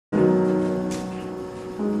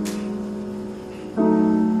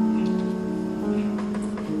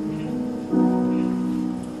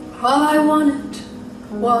All I wanted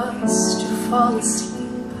was to fall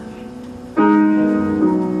asleep,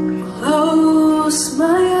 close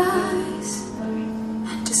my eyes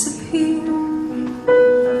and disappear,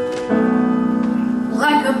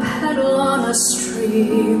 like a petal on a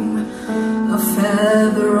stream, a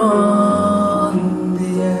feather on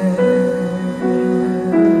the air.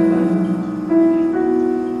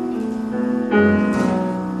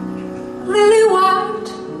 Lily white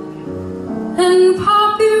and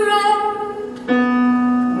poppy red,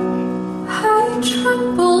 I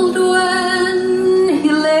trembled when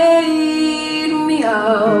he laid me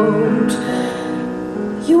out.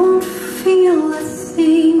 You won't feel a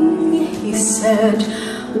thing, he said,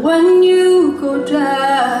 when you go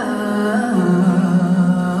down.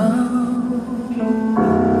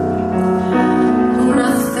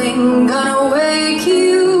 Nothing gonna wake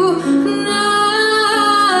you now.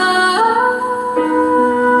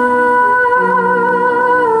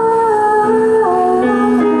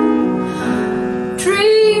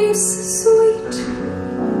 Dreams sweet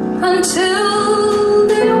until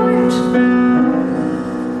they aren't,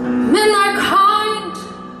 men are kind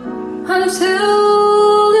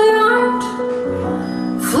until they aren't,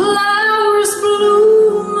 flowers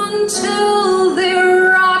bloom until they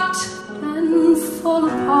rot and fall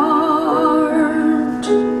apart.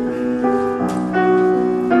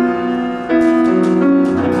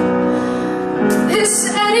 Is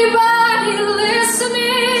anybody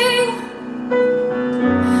listening?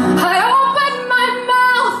 I opened my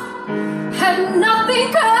mouth and nothing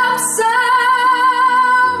comes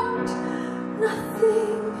out.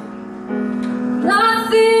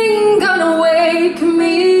 Nothing gonna wake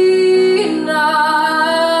me now.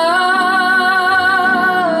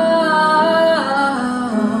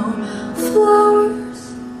 Flowers,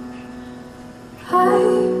 I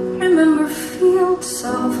remember fields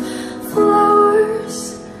of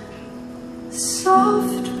flowers,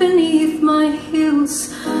 soft beneath my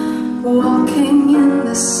heels, walking in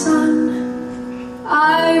the sun.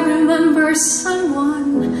 I remember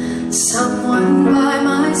someone by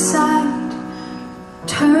my side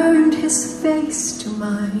turned his face to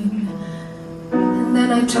mine, and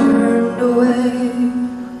then I turned away.